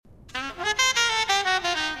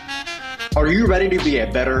Are you ready to be a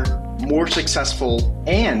better, more successful,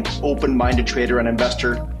 and open-minded trader and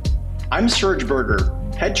investor? I'm Serge Berger,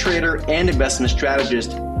 head trader and investment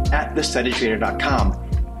strategist at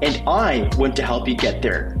thesteadytrader.com, and I want to help you get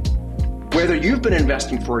there. Whether you've been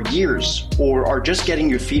investing for years or are just getting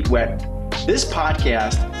your feet wet, this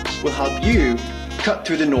podcast will help you cut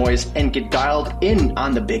through the noise and get dialed in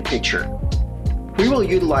on the big picture. We will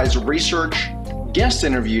utilize research, guest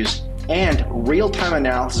interviews, and real-time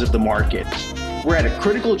analysis of the market. We're at a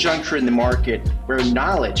critical juncture in the market where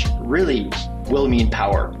knowledge really will mean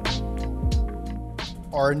power.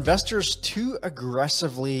 Are investors too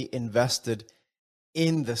aggressively invested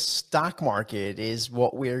in the stock market is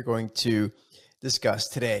what we are going to discuss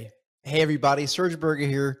today. Hey everybody, Serge Berger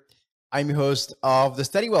here. I'm your host of the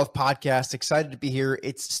Steady Wealth Podcast. Excited to be here.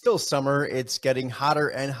 It's still summer. It's getting hotter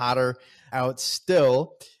and hotter out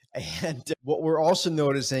still. And what we're also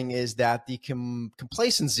noticing is that the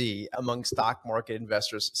complacency among stock market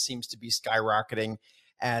investors seems to be skyrocketing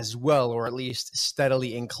as well, or at least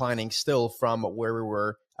steadily inclining still from where we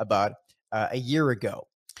were about a year ago.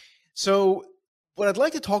 So what I'd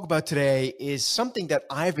like to talk about today is something that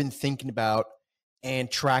I've been thinking about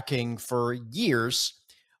and tracking for years,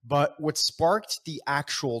 but what sparked the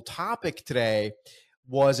actual topic today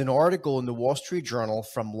was an article in the Wall Street Journal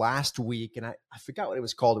from last week, and I forgot what it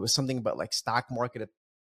was called. It was something about like stock market,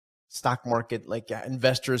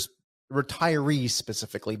 investors, retirees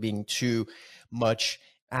specifically being too much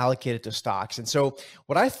allocated to stocks. And so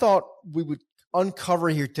what I thought we would uncover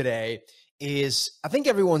here today is I think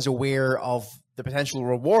everyone's aware of the potential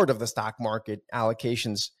reward of the stock market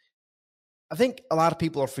allocations. I think a lot of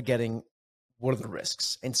people are forgetting what are the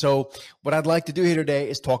risks. And so what I'd like to do here today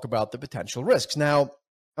is talk about the potential risks. Now,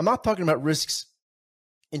 I'm not talking about risks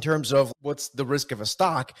in terms of what's the risk of a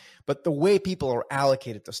stock, but the way people are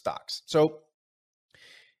allocated to stocks. So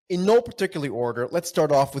in no particular order, let's start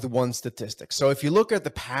off with one statistic. So if you look at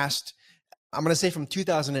the past, I'm going to say from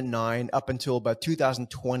 2009 up until about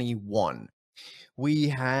 2021, we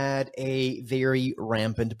had a very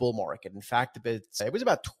rampant bull market. In fact, it was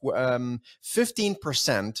about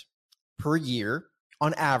 15% per year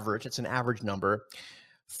on average. It's an average number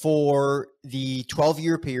for the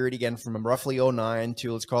 12-year period, again, from roughly 09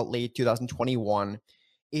 to let's call it late 2021,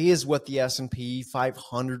 is what the S&P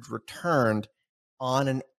 500 returned on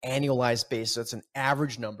an annualized basis. It's an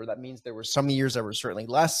average number. That means there were some years that were certainly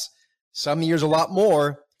less, some years a lot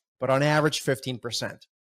more, but on average 15%.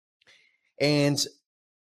 And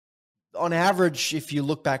on average, if you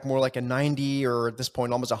look back more like a 90 or at this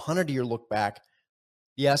point almost 100-year look back,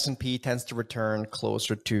 the S&P tends to return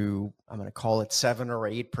closer to, I'm going to call it 7 or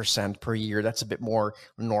 8% per year. That's a bit more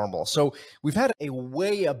normal. So we've had a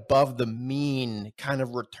way above the mean kind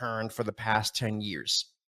of return for the past 10 years,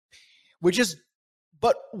 which is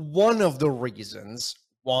but one of the reasons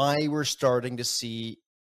why we're starting to see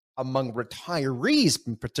among retirees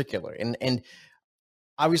in particular, and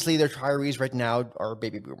obviously the retirees right now are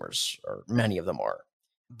baby boomers, or many of them are,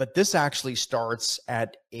 but this actually starts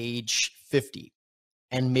at age 50.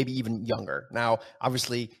 And maybe even younger. Now,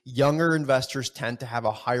 obviously, younger investors tend to have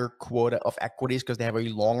a higher quota of equities because they have a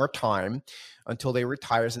longer time until they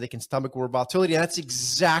retire so they can stomach more volatility. And that's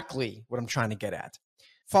exactly what I'm trying to get at.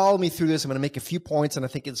 Follow me through this. I'm going to make a few points, and I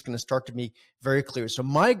think it's going to start to be very clear. So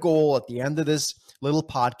my goal at the end of this little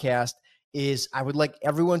podcast is I would like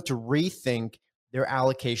everyone to rethink their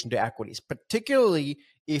allocation to equities, particularly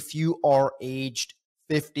if you are aged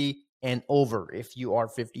 50 and over. If you are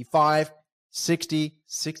 55, 60,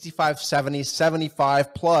 65, 70,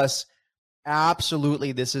 75 plus,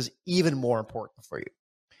 absolutely, this is even more important for you.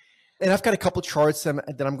 And I've got a couple charts that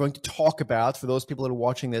I'm going to talk about for those people that are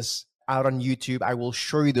watching this out on YouTube. I will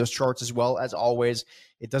show you those charts as well. As always,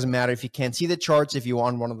 it doesn't matter if you can't see the charts. If you're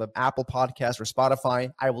on one of the Apple Podcasts or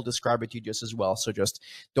Spotify, I will describe it to you just as well. So just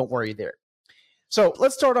don't worry there. So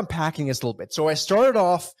let's start unpacking this a little bit. So I started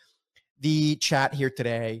off the chat here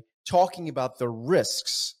today talking about the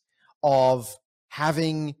risks of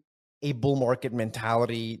having a bull market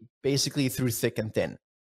mentality basically through thick and thin.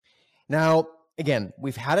 Now, again,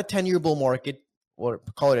 we've had a 10-year bull market, or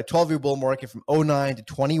call it a 12-year bull market from 09 to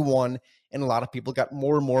 21, and a lot of people got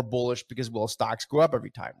more and more bullish because, well, stocks go up every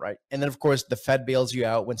time, right? And then, of course, the Fed bails you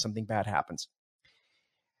out when something bad happens.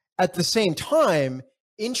 At the same time,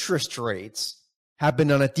 interest rates have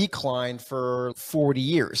been on a decline for 40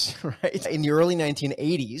 years, right? In the early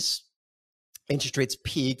 1980s, interest rates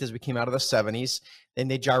peaked as we came out of the 70s. Then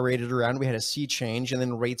they gyrated around. We had a sea change, and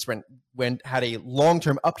then rates had a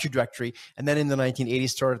long-term up trajectory. And then in the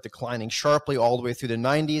 1980s started declining sharply all the way through the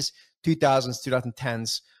 90s, 2000s,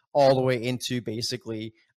 2010s, all the way into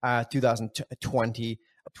basically 2020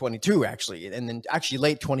 22 actually, and then actually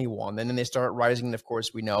late 21. And then they start rising. And of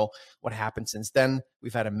course, we know what happened since then.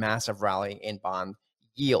 We've had a massive rally in bond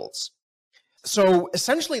yields. So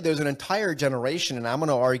essentially, there's an entire generation, and I'm going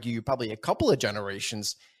to argue probably a couple of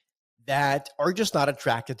generations, that are just not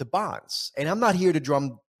attracted to bonds. And I'm not here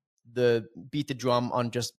to beat the drum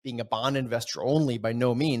on just being a bond investor only, by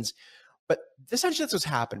no means. But essentially, that's what's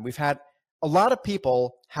happened. We've had a lot of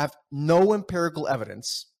people have no empirical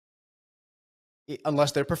evidence,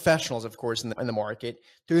 unless they're professionals, of course, in the market,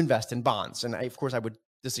 to invest in bonds. And of course, I would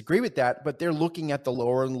disagree with that, but they're looking at the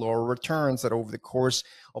lower and lower returns that over the course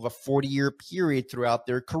of a 40-year period throughout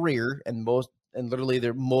their career, and literally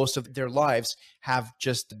most of their lives have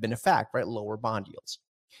just been a fact, right? Lower bond yields.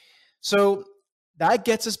 So that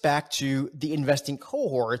gets us back to the investing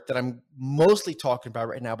cohort that I'm mostly talking about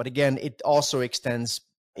right now. But again, it also extends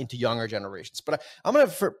into younger generations. But I'm going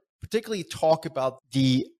to particularly talk about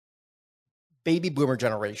the baby boomer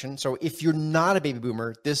generation. So if you're not a baby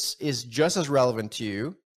boomer, this is just as relevant to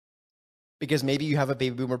you, because maybe you have a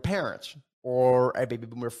baby boomer parent or a baby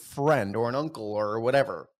boomer friend or an uncle or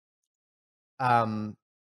whatever,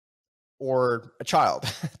 or a child,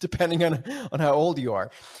 depending on how old you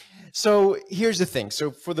are. So here's the thing.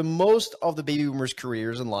 So for the most of the baby boomers'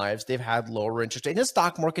 careers and lives, they've had lower interest rates. And the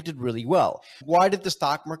stock market did really well. Why did the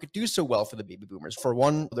stock market do so well for the baby boomers? For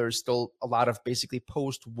one, there's still a lot of basically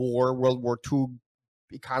post-war, World War II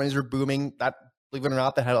economies are booming. That, believe it or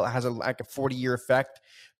not, that has a 40-year effect,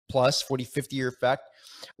 plus 40, 50-year effect.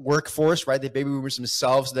 Workforce, right? The baby boomers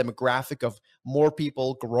themselves, the demographic of more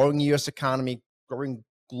people, growing U.S. economy, growing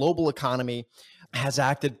global economy, has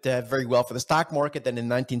acted very well for the stock market. Then in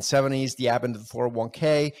the 1970s, the advent of the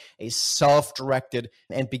 401k, a self-directed,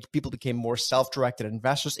 and people became more self-directed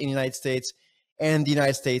investors in the United States. And the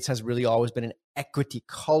United States has really always been an equity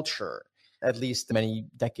culture, at least many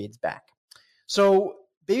decades back. So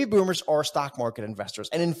baby boomers are stock market investors.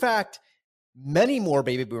 And in fact, many more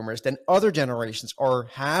baby boomers than other generations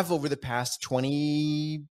have over the past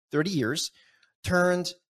 20, 30 years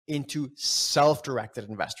turned into self-directed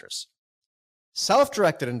investors.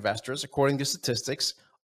 Self-directed investors, according to statistics,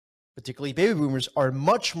 particularly baby boomers, are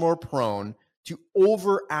much more prone to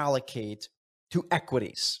over-allocate to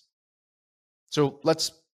equities. So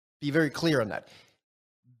let's be very clear on that.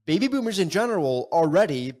 Baby boomers in general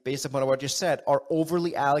already, based upon what I just said, are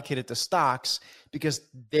overly allocated to stocks because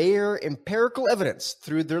their empirical evidence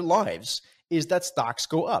through their lives is that stocks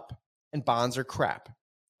go up and bonds are crap,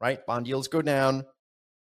 right? Bond yields go down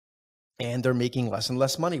and they're making less and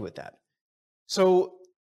less money with that. So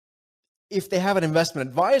if they have an investment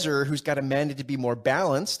advisor who's got a mandate to be more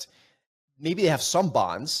balanced, maybe they have some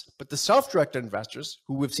bonds, but the self-directed investors,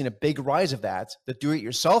 who we've seen a big rise of that, the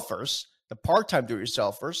do-it-yourselfers, the part-time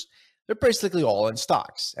do-it-yourselfers, they're basically all in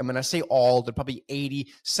stocks. And when I say all, they're probably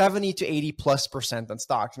 70 to 80+% on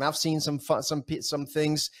stocks. And I've seen some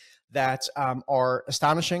things that are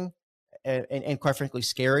astonishing and quite frankly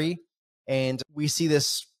scary. And we see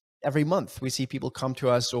this every month. We see people come to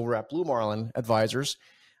us over at Blue Marlin Advisors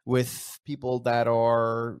with people that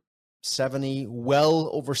are 70,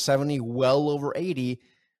 well over 70, well over 80,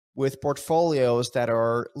 with portfolios that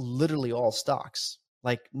are literally all stocks,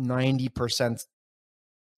 like 90%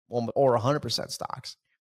 or 100% stocks.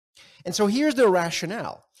 And so here's their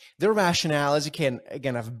rationale. Their rationale is, again,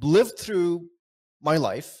 I've lived through my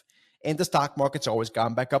life, and the stock market's always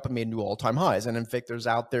gone back up and made new all-time highs. And in fact, there's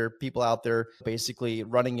people out there basically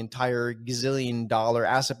running entire gazillion-dollar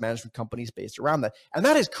asset management companies based around that. And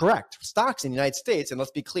that is correct. Stocks in the United States, and let's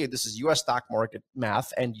be clear, this is U.S. stock market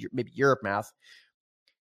math and maybe Europe math,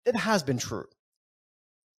 it has been true.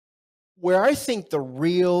 Where I think the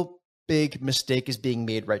real big mistake is being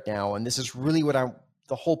made right now, and this is really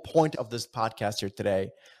the whole point of this podcast here today,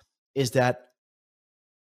 is that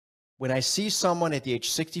when I see someone at the age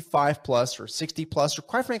 65 plus or 60 plus, or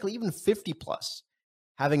quite frankly, even 50 plus,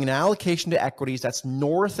 having an allocation to equities that's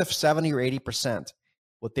north of 70 or 80%,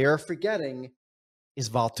 what they're forgetting is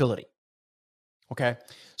volatility. Okay.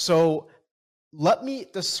 So let me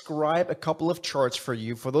describe a couple of charts for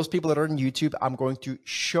you. For those people that are on YouTube, I'm going to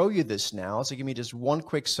show you this now. So give me just one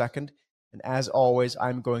quick second. And as always,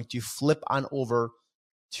 I'm going to flip on over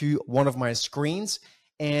to one of my screens.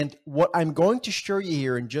 And what I'm going to show you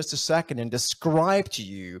here in just a second and describe to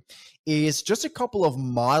you is just a couple of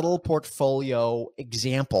model portfolio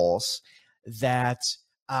examples that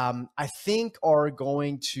I think are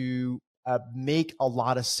going to make a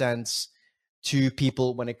lot of sense to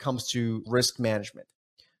people when it comes to risk management.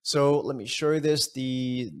 So let me show you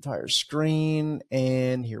the entire screen,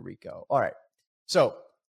 and here we go. All right. So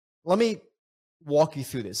let me walk you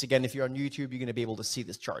through this. Again, if you're on YouTube, you're going to be able to see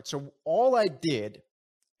this chart. So all I did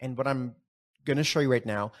And what I'm going to show you right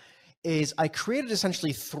now is I created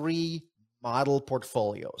essentially 3 model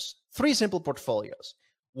portfolios, 3 simple portfolios.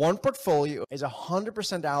 One portfolio is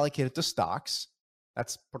 100% allocated to stocks.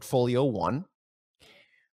 That's portfolio 1,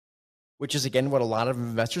 which is again what a lot of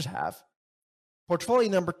investors have. Portfolio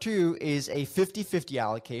number 2 is a 50-50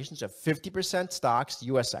 allocation, so 50% stocks,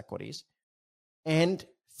 US equities, and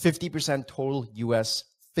 50% total US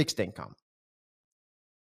fixed income.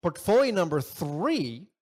 Portfolio number 3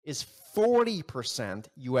 is 40%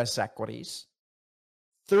 US equities,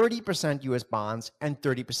 30% US bonds, and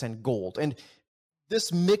 30% gold. And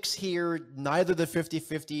this mix here, neither the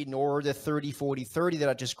 50-50 nor the 30-40-30 that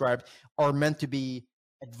I described are meant to be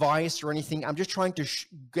advice or anything. I'm just trying to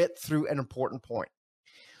get through an important point.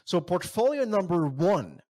 So portfolio number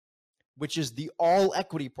 1, which is the all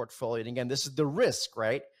equity portfolio, and again, this is the risk,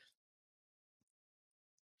 right?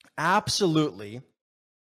 Absolutely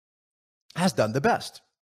has done the best.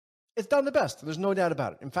 It's done the best. There's no doubt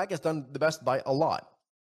about it. In fact, it's done the best by a lot.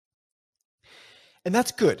 And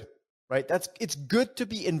that's good, right? It's good to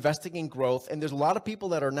be investing in growth. And there's a lot of people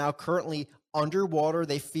that are now currently underwater,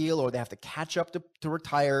 they feel, or they have to catch up to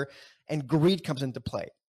retire, and greed comes into play.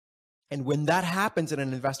 And when that happens in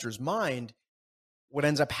an investor's mind, what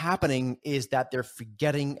ends up happening is that they're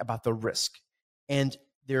forgetting about the risk. And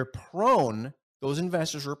they're prone, those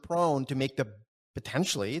investors are prone to make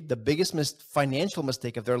potentially the biggest financial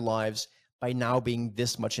mistake of their lives by now being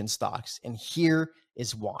this much in stocks. And here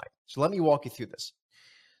is why. So let me walk you through this.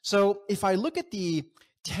 So if I look at the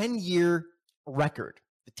 10-year record,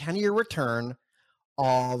 the 10-year return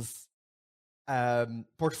of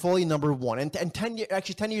portfolio number 1, and 10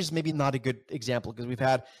 years is maybe not a good example because we've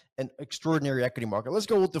had an extraordinary equity market. Let's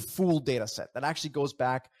go with the full data set that actually goes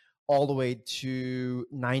back all the way to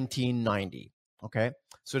 1990. Okay,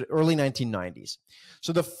 so the early 1990s.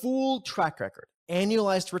 So the full track record,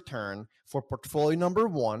 annualized return for portfolio number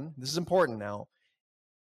 1, this is important now,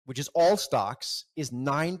 which is all stocks, is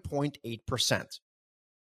 9.8%.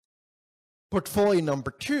 Portfolio number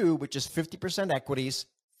 2, which is 50% equities,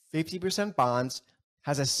 50% bonds,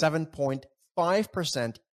 has a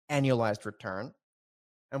 7.5% annualized return.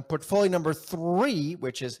 And portfolio number 3,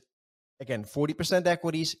 which is, again, 40%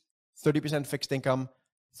 equities, 30% fixed income,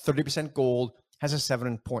 30% gold, has a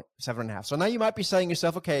 7.5. So now you might be saying to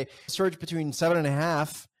yourself, okay, surge between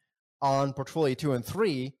 7.5 on portfolio 2 and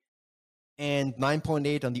 3 and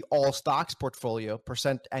 9.8 on the all stocks portfolio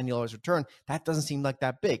percent annualized return. That doesn't seem like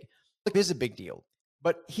that big. It is a big deal.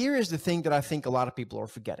 But here is the thing that I think a lot of people are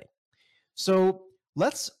forgetting. So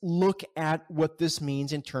let's look at what this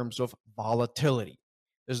means in terms of volatility.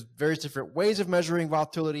 There's various different ways of measuring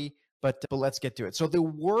volatility, but let's get to it. So the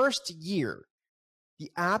worst year, the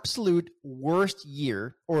absolute worst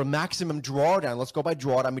year, or a maximum drawdown, let's go by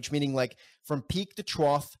drawdown, which meaning like from peak to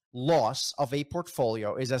trough loss of a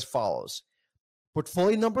portfolio, is as follows.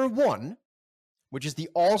 Portfolio number 1, which is the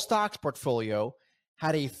all stocks portfolio,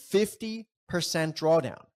 had a 50%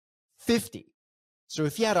 drawdown. 50. So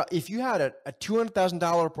if you had a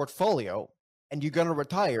 $200,000 portfolio and you're going to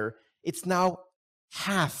retire, it's now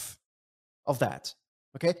half of that.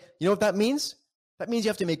 Okay? You know what that means? That means you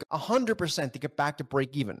have to make 100% to get back to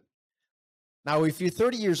break even. Now, if you're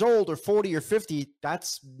 30 years old or 40 or 50,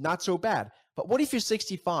 that's not so bad. But what if you're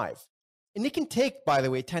 65? And it can take, by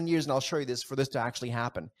the way, 10 years, and I'll show you this, for this to actually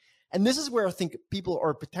happen. And this is where I think people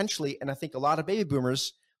are potentially, and I think a lot of baby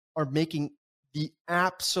boomers are potentially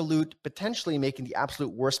making the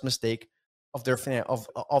absolute worst mistake of their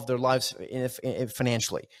lives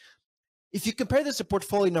financially. If you compare this to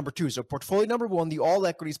portfolio number 2, so portfolio number 1, the all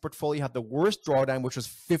equities portfolio had the worst drawdown, which was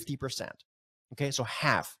 50%. Okay, so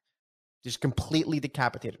half, just completely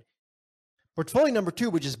decapitated. Portfolio number 2,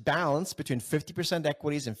 which is balanced between 50%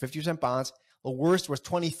 equities and 50% bonds, the worst was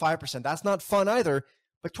 25%. That's not fun either,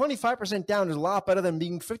 but 25% down is a lot better than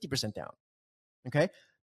being 50% down. Okay,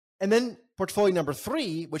 and then portfolio number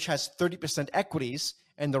 3, which has 30% equities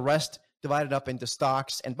and the rest divided up into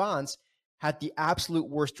stocks and bonds, had the absolute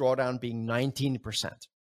worst drawdown being 19%.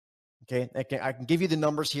 Okay, I can give you the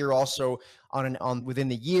numbers here also on within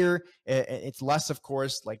the year. It's less, of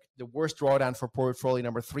course. Like the worst drawdown for portfolio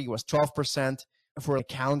number 3 was 12% for a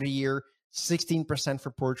calendar year, 16% for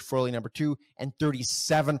portfolio number 2, and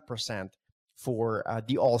 37% for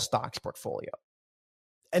the all stocks portfolio.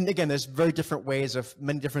 And again, there's very different ways of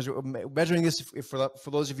measuring this. For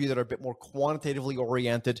those of you that are a bit more quantitatively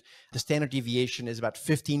oriented, the standard deviation is about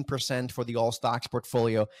 15% for the all stocks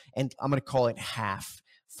portfolio, and I'm going to call it half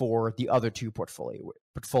for the other 2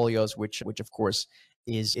 portfolios, which of course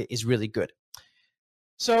is really good.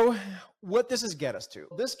 So what does this get us to?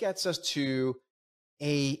 This gets us to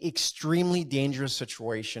a extremely dangerous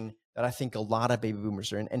situation that I think a lot of baby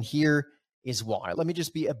boomers are in. And here is why. Let me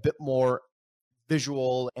just be a bit more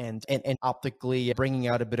visual and optically bringing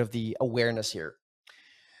out a bit of the awareness here.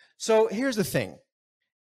 So here's the thing.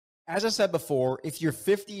 As I said before, if you're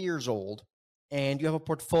 50 years old and you have a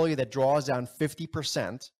portfolio that draws down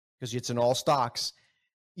 50%, because it's in all stocks,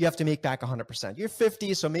 you have to make back 100%. You're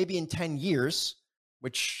 50, so maybe in 10 years,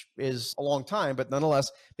 which is a long time, but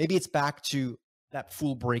nonetheless, maybe it's back to that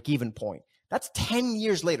full break-even point. That's 10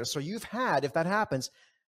 years later. So you've had, if that happens,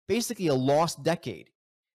 basically a lost decade.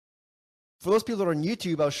 For those people that are on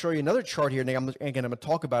YouTube, I'll show you another chart here. And I'm going to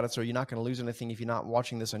talk about it, so you're not going to lose anything if you're not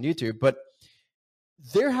watching this on YouTube. But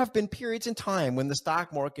there have been periods in time when the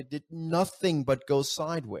stock market did nothing but go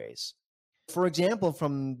sideways. For example,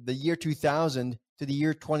 from the year 2000 to the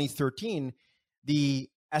year 2013, the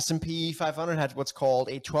S&P 500 had what's called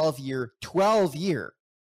a 12-year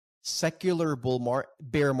secular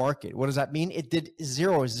bear market. What does that mean? It did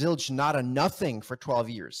zero, zilch, nada, nothing for 12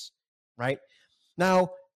 years, right?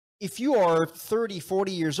 Now, if you are 30,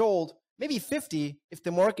 40 years old, maybe 50,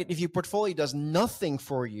 if your portfolio does nothing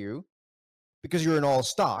for you because you're in all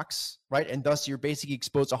stocks, right? And thus you're basically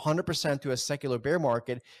exposed 100% to a secular bear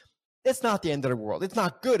market, it's not the end of the world. It's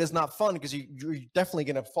not good. It's not fun because you're definitely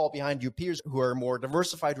going to fall behind your peers who are more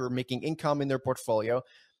diversified, who are making income in their portfolio,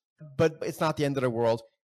 but it's not the end of the world.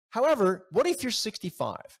 However, what if you're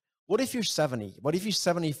 65? What if you're 70? What if you're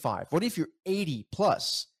 75? What if you're 80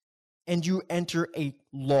 plus and you enter a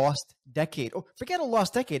lost decade? Oh, forget a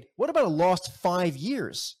lost decade. What about a lost 5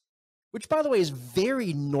 years? Which, by the way, is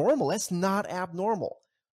very normal. That's not abnormal,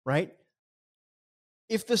 right?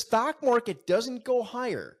 If the stock market doesn't go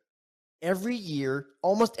higher every year,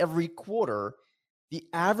 almost every quarter, the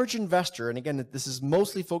average investor, and again, this is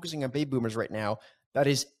mostly focusing on baby boomers right now, that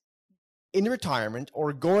is in retirement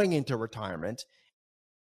or going into retirement,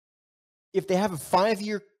 if they have a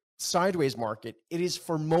 5-year sideways market, it is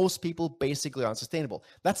for most people basically unsustainable.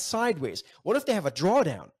 That's sideways. What if they have a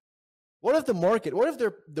drawdown? What if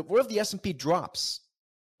the S&P drops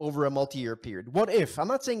over a multi-year period? What if? I'm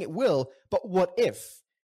not saying it will, but what if?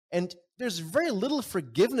 And there's very little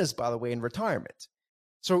forgiveness, by the way, in retirement.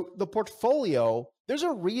 So the portfolio, there's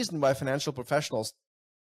a reason why financial professionals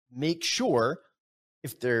make sure,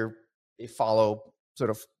 if they follow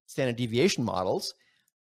sort of standard deviation models,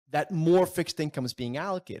 that more fixed income is being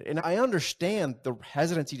allocated. And I understand the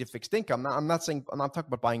hesitancy to fixed income. I'm not talking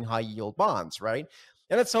about buying high yield bonds, right?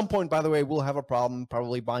 And at some point, by the way, we'll have a problem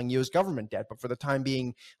probably buying U.S. government debt. But for the time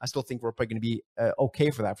being, I still think we're probably going to be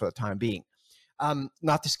okay for that for the time being.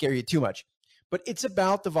 Not to scare you too much, but it's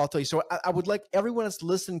about the volatility. So I would like everyone that's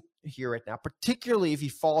listening here right now, particularly if you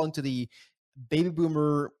fall into the baby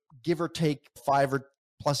boomer, give or take 5 or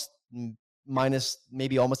plus minus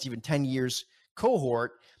maybe almost even 10 years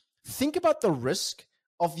cohort, think about the risk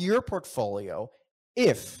of your portfolio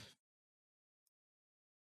if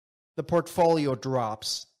the portfolio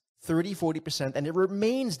drops 30, 40% and it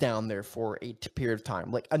remains down there for a period of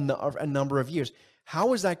time, like a number of years.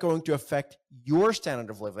 How is that going to affect your standard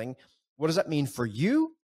of living? What does that mean for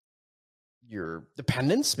you, your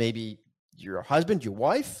dependents, maybe your husband, your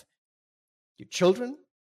wife, your children,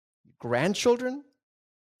 your grandchildren,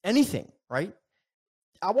 anything, right?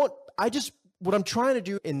 What I'm trying to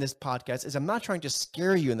do in this podcast is I'm not trying to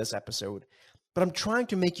scare you in this episode, but I'm trying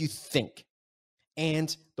to make you think.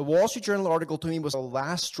 And the Wall Street Journal article to me was the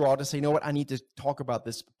last straw to say, you know what, I need to talk about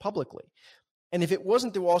this publicly. And if it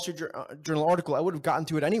wasn't the Wall Street Journal article, I would have gotten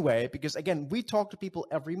to it anyway, because again, we talk to people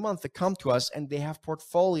every month that come to us and they have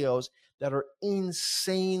portfolios that are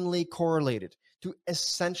insanely correlated to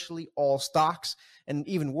essentially all stocks, and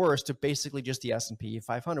even worse, to basically just the S&P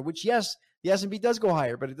 500, which yes, the S&P does go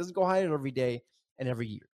higher, but it doesn't go higher every day and every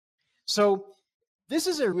year. So this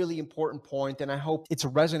is a really important point, and I hope it's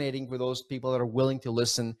resonating with those people that are willing to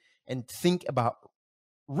listen and think about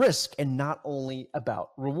risk and not only about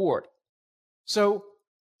reward. So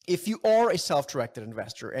if you are a self-directed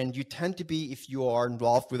investor, and you tend to be if you are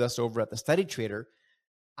involved with us over at the Steady Trader,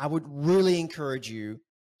 I would really encourage you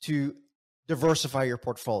to diversify your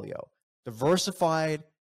portfolio. Diversified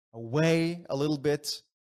away a little bit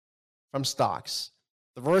from stocks.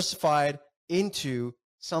 Diversified into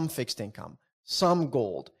some fixed income, some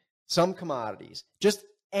gold, some commodities, just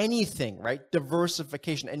anything, right?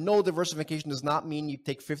 Diversification. And no, diversification does not mean you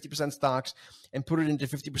take 50% stocks and put it into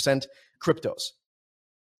 50% cryptos,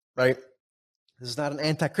 right? This is not an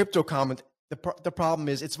anti-crypto comment. The problem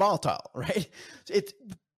is it's volatile, right?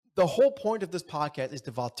 The whole point of this podcast is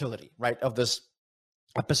the volatility, right, of this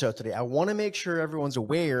episode today. I want to make sure everyone's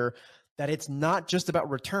aware that it's not just about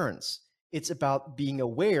returns. It's about being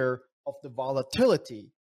aware of the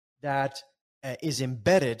volatility that is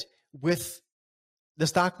embedded with the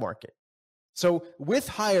stock market. So with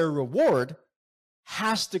higher reward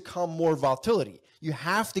has to come more volatility. You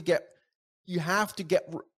have to get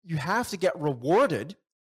rewarded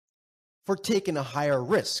for taking a higher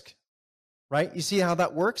risk, right? You see how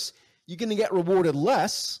that works? You're going to get rewarded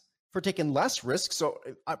less for taking less risk. So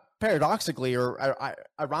paradoxically or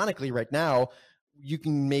ironically right now, you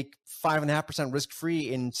can make 5.5%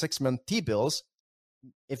 risk-free in 6-month T-bills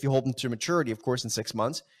if you hold them to maturity, of course, in 6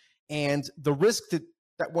 months. And the risk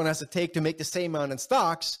that one has to take to make the same amount in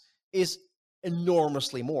stocks is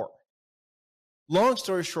enormously more. Long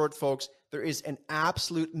story short, folks, there is an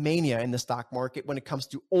absolute mania in the stock market when it comes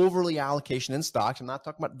to overly allocation in stocks. I'm not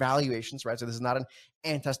talking about valuations, right? So this is not an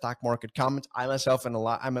anti-stock market comment. I myself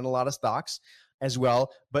I'm in a lot of stocks as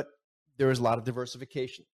well, but there is a lot of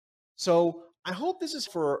diversification. So I hope this is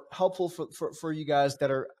helpful for you guys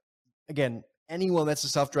that are, again, anyone that's a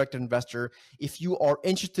self-directed investor. If you are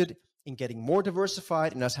interested in getting more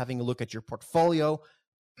diversified and us having a look at your portfolio,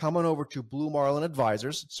 come on over to Blue Marlin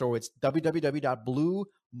Advisors. So it's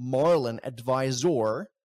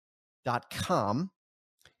www.bluemarlinadvisor.com.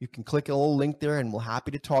 You can click a little link there and we're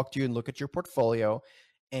happy to talk to you and look at your portfolio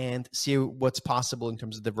and see what's possible in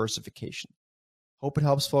terms of diversification. Hope it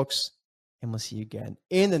helps, folks. And we'll see you again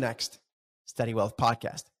in the next Steady Wealth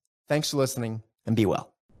podcast. Thanks for listening and be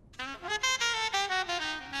well.